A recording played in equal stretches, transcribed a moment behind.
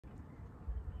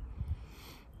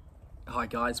Hi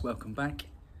guys, welcome back.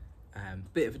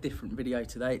 Bit of a different video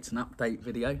today. It's an update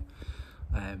video.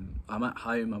 I'm at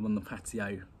home, I'm on the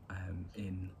patio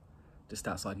in just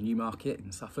outside Newmarket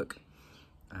in Suffolk.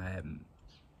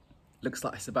 Looks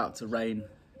like it's about to rain.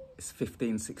 It's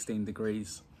 15-16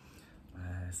 degrees,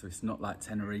 so it's not like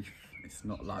Tenerife, it's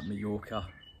not like Mallorca.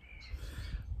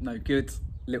 No good,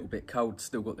 little bit cold,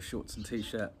 still got the shorts and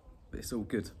t-shirt, but it's all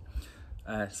good.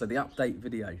 So the update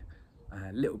video,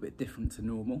 a little bit different to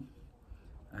normal.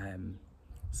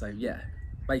 So yeah,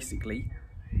 basically,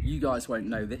 you guys won't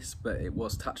know this, but it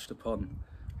was touched upon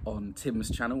on Tim's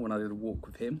channel when I did a walk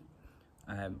with him.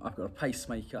 I've got a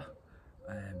pacemaker,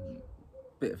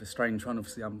 bit of a strange one.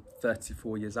 Obviously I'm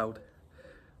 34 years old,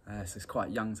 so it's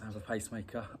quite young to have a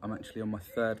pacemaker. I'm actually on my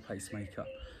third pacemaker.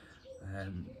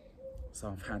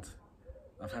 So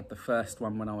I've had the first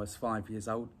one when I was 5 years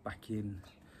old, back in,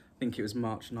 I think it was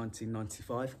March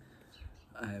 1995,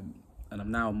 and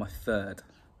I'm now on my third.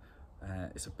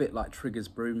 It's a bit like Trigger's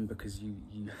broom, because you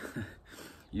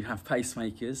you have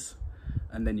pacemakers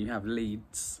and then you have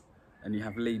leads, and you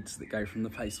have leads that go from the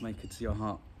pacemaker to your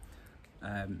heart.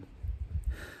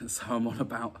 So I'm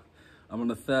on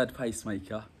the third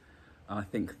pacemaker, and I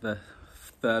think the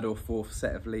third or fourth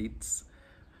set of leads,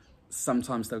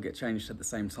 sometimes they'll get changed at the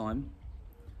same time,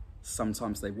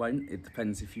 sometimes they won't. It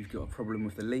depends if you've got a problem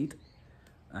with the lead.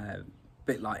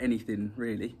 Bit like anything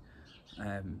really.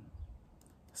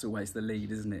 It's always the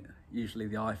lead, isn't it? Usually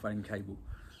the iPhone cable.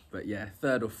 But yeah,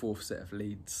 third or fourth set of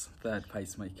leads, third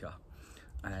pacemaker.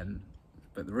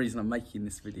 But the reason I'm making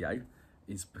this video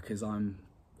is because I'm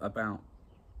about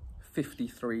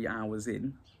 53 hours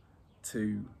in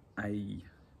to a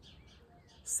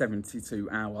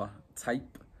 72-hour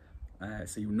tape.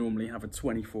 So you normally have a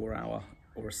 24-hour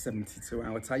or a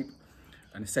 72-hour tape.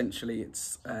 And essentially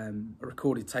it's a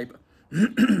recorded tape.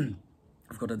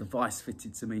 I've got a device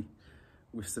fitted to me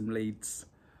with some leads,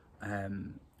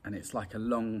 and it's like a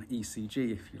long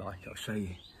ECG, if you like. I'll show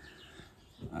you.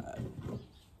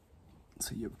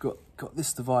 So you've got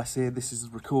this device here. This is a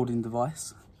recording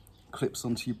device, clips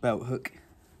onto your belt hook,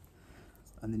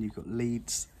 and then you've got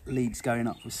leads going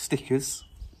up with stickers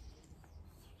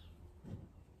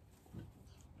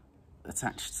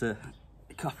attached to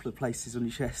a couple of places on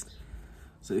your chest.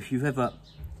 So if you've ever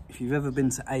been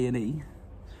to A&E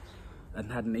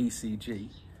and had an ECG,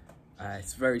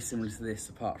 it's very similar to this,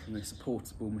 apart from it's a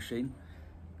portable machine.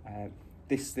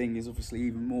 This thing is obviously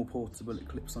even more portable. It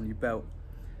clips on your belt.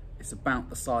 It's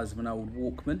about the size of an old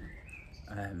Walkman.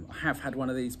 I have had one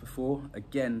of these before.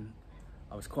 Again,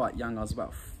 I was quite young. I was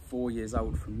about 4 years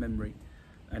old from memory,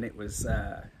 and it was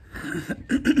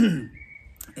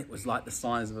it was like the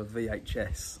size of a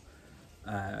VHS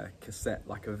cassette,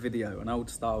 like a video, an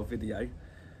old style video.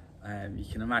 You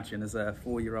can imagine, as a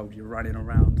 4-year-old, you're running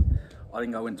around. I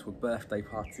think I went to a birthday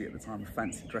party at the time, a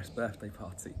fancy dress birthday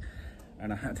party,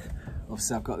 and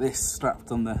obviously I've got this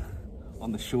strapped on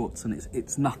the shorts, and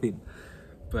it's nothing,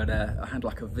 but I had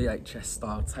like a VHS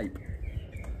style tape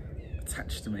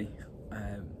attached to me.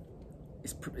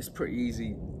 It's pretty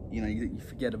easy, you know, you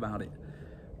forget about it.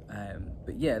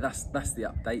 But yeah, that's the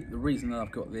update. The reason that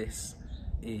I've got this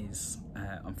is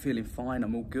I'm feeling fine,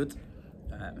 I'm all good.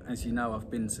 As you know, I've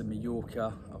been to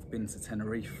Mallorca, I've been to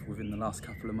Tenerife within the last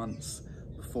couple of months.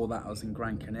 Before that I was in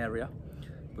Gran Canaria.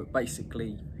 But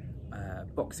basically,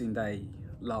 Boxing Day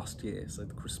last year, so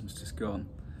the Christmas just gone,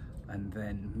 and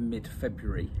then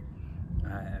mid-February,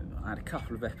 I had a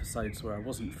couple of episodes where I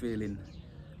wasn't feeling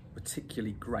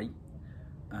particularly great.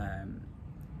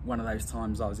 One of those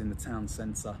times I was in the town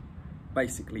centre,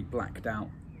 basically blacked out,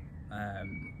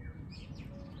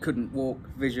 couldn't walk,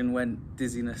 vision went,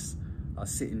 dizziness. I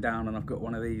was sitting down, and I've got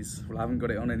one of these, well, I haven't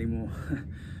got it on anymore,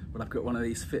 but I've got one of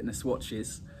these fitness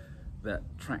watches that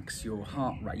tracks your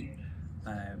heart rate,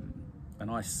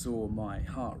 and I saw my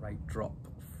heart rate drop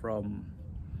from,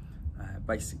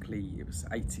 basically it was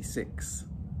 86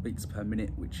 beats per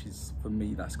minute, which is, for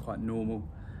me, that's quite normal,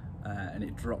 and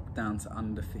it dropped down to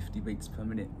under 50 beats per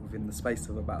minute within the space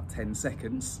of about 10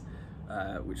 seconds,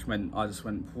 which meant I just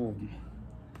went, boom.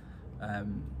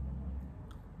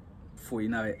 Before you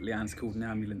know it, Leanne's called an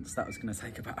ambulance. That was going to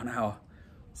take about an hour.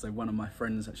 So one of my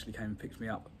friends actually came and picked me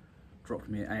up, dropped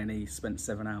me at A&E, spent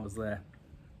 7 hours there.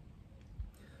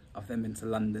 I've then been to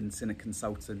London, seen a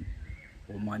consultant,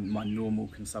 or my normal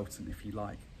consultant, if you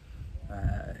like.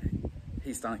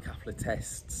 He's done a couple of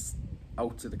tests,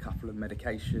 altered a couple of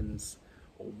medications,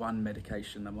 or one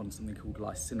medication. I'm on something called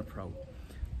lisinopril,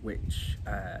 which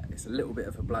is a little bit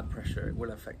of a blood pressure. It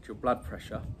will affect your blood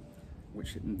pressure,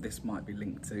 which this might be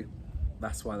linked to.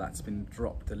 That's why that's been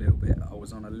dropped a little bit. I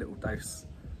was on a little dose,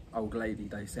 old lady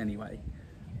dose anyway,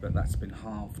 but that's been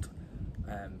halved.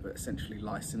 but essentially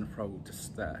lisinopril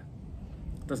just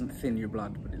doesn't thin your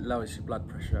blood, but it lowers your blood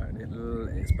pressure, and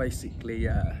it's basically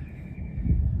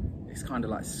it's kind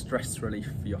of like stress relief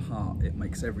for your heart. It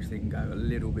makes everything go a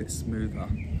little bit smoother,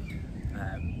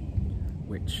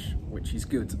 which is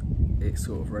good. It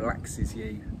sort of relaxes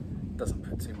you, doesn't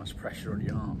put too much pressure on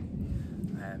your heart.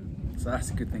 So that's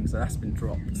a good thing. So that's been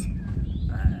dropped.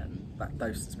 That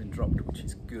dose has been dropped, which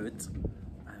is good.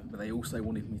 But they also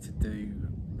wanted me to do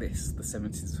this, the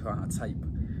 72-hour tape,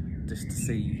 just to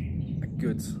see a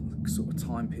good sort of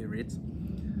time period.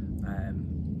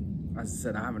 As I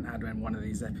said, I haven't had one of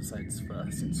these episodes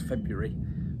since February,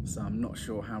 so I'm not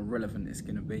sure how relevant it's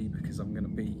going to be, because I'm going to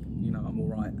be, you know, I'm all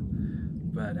right.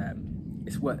 But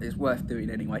it's worth doing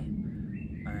anyway.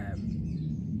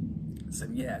 So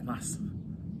yeah, that's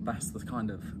the kind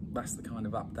of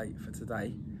update for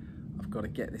today. I've got to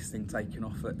get this thing taken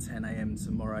off at 10 AM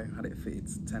tomorrow. Had it fitted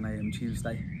 10 AM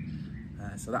Tuesday,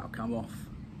 so that'll come off,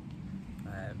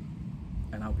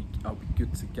 and I'll be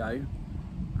good to go.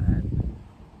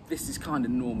 This is kind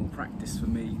of normal practice for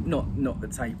me. Not the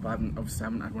tape. Obviously I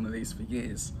haven't had one of these for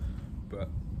years, but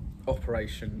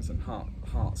operations and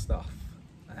heart stuff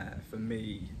for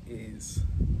me is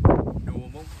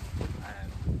normal.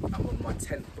 I'm on my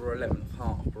 10th or 11th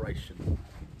heart operation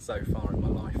so far in my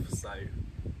life, so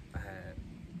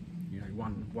you know,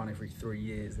 one every 3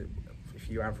 years, if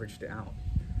you averaged it out,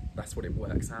 that's what it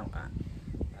works out at.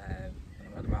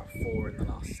 I've had about 4 in the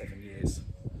last 7 years,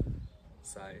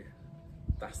 so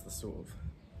that's the sort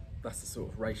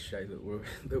of ratio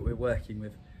that we're working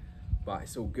with. But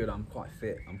it's all good. I'm quite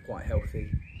fit, I'm quite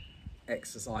healthy,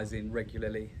 exercising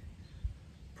regularly,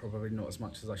 probably not as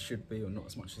much as I should be, or not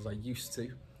as much as I used to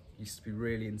be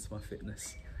really into my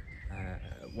fitness.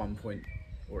 At one point,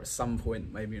 or at some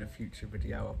point, maybe in a future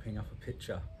video, I'll ping up a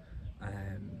picture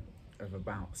of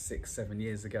about 6-7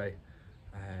 years ago,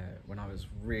 when I was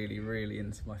really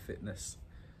into my fitness.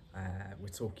 We're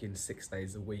talking 6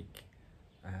 days a week,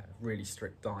 really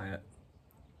strict diet,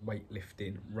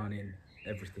 weightlifting, running,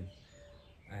 everything.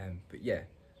 But yeah,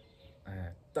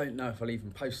 don't know if I'll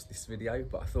even post this video,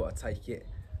 but I thought I'd take it.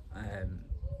 I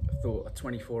thought a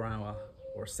 24-hour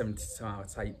or a 72-hour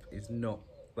tape is not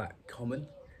that common,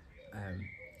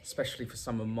 especially for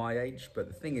someone my age. But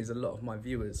the thing is, a lot of my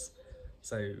viewers,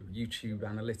 so YouTube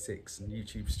Analytics and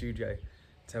YouTube Studio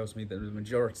tells me that the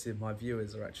majority of my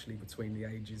viewers are actually between the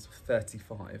ages of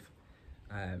 35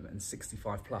 and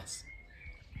 65 plus,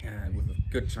 with a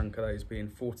good chunk of those being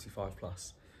 45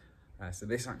 plus. So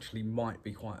this actually might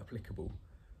be quite applicable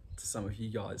to some of you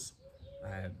guys.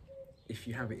 If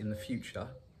you have it in the future,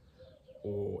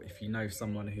 or if you know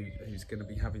someone who's going to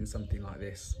be having something like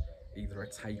this, either a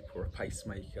tape or a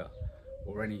pacemaker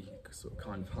or any sort of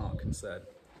kind of heart concern,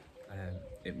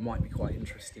 it might be quite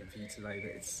interesting for you to know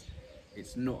that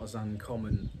it's not as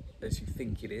uncommon as you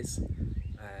think it is.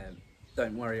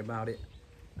 Don't worry about it.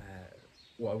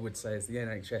 What I would say is the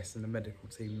NHS and the medical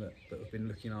team that have been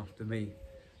looking after me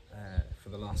for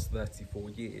the last 34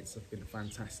 years have been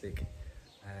fantastic,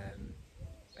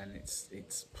 and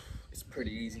it's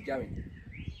pretty easy going.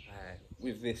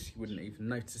 With this, you wouldn't even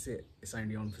notice it. It's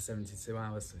only on for 72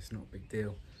 hours, so it's not a big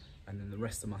deal. And then the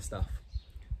rest of my stuff,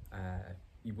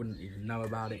 you wouldn't even know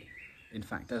about it. In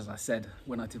fact, as I said,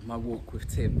 when I did my walk with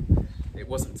Tim, it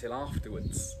wasn't till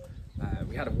afterwards.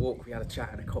 We had a walk, we had a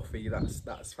chat and a coffee.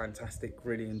 That's fantastic.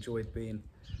 Really enjoyed being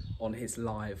on his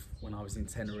live when I was in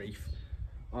Tenerife.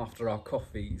 After our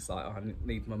coffee, he's like, I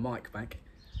need my mic back.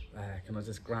 Can I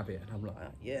just grab it? And I'm like,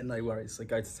 yeah, no worries. So I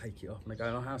go to take it off, and I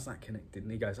go, oh, how's that connected?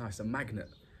 And he goes, oh, it's a magnet.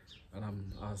 And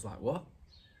I was like, what?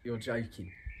 You're joking?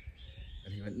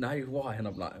 And he went, no, why? And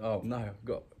I'm like, oh no, I've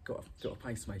got a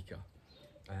pacemaker.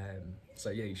 So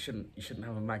yeah, you shouldn't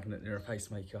have a magnet near a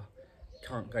pacemaker.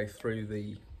 Can't go through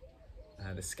the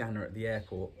scanner at the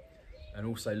airport. And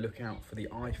also look out for the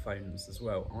iPhones as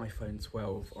well. iPhone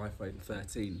 12, iPhone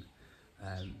 13.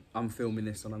 I'm filming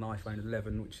this on an iPhone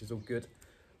 11, which is all good.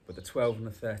 But the 12 and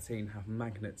the 13 have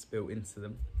magnets built into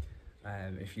them.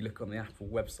 If you look on the Apple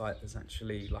website, there's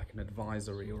actually like an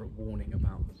advisory or a warning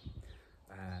about them.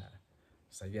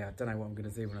 So yeah, I don't know what I'm going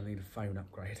to do when I need a phone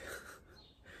upgrade.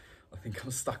 I think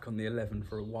I'm stuck on the 11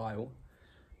 for a while,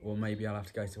 or maybe I'll have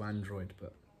to go to Android,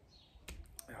 but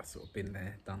I've sort of been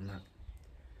there, done that.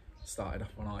 Started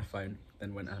off on iPhone,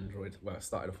 then went Android. Well, I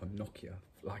started off on Nokia,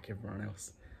 like everyone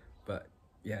else. But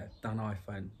yeah, done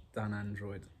iPhone, done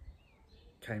Android,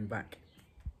 came back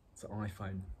to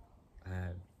iPhone,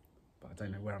 but I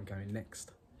don't know where I'm going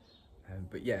next.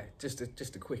 But yeah, just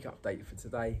a quick update for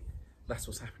today. That's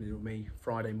what's happening with me.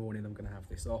 Friday morning, I'm going to have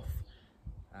this off.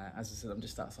 As I said, I'm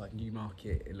just outside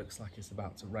Newmarket. It looks like it's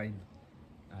about to rain.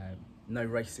 No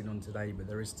racing on today, but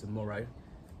there is tomorrow.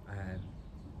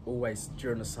 Always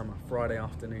during the summer, Friday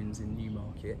afternoons in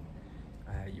Newmarket.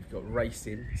 You've got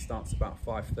racing, starts about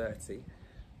 5:30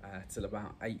 till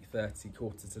about 8:30,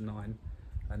 8:45,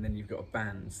 and then you've got a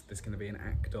band. There's going to be an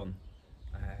act on.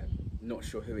 Not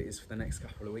sure who it is for the next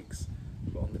couple of weeks,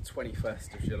 but on the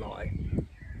 21st of July,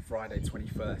 Friday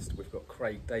 21st, we've got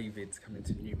Craig Davids coming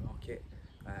to Newmarket,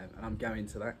 and I'm going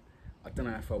to that. I don't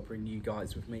know if I'll bring you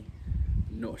guys with me,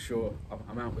 not sure.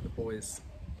 I'm out with the boys,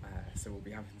 so we'll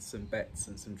be having some bets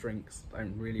and some drinks. I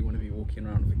don't really want to be walking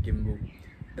around with a gimbal.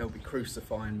 They'll be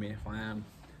crucifying me if I am,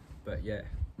 but yeah,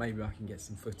 maybe I can get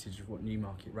some footage of what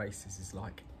Newmarket races is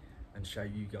like and show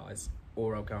you guys,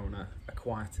 or I'll go on a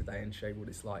quieter day and show you what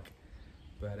it's like.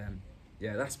 But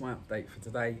yeah, that's my update for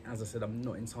today. As I said, I'm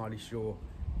not entirely sure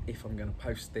if I'm going to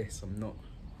post this. I'm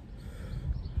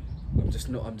just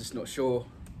not sure.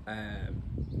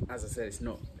 As I said, it's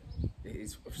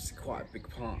obviously quite a big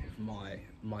part of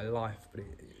my life, but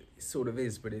it sort of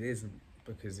is, but it isn't,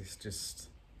 because it's just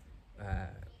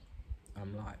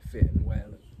I'm like fit and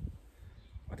well.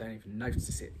 I don't even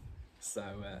notice it, so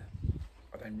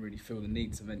I don't really feel the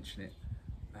need to mention it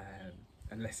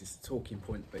unless it's a talking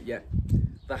point. But yeah,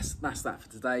 that's that for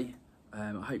today.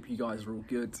 I hope you guys are all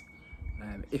good.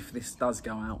 If this does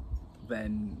go out,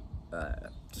 then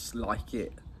just like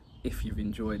it if you've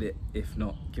enjoyed it. If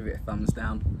not, give it a thumbs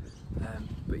down.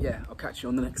 But yeah, I'll catch you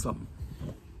on the next one.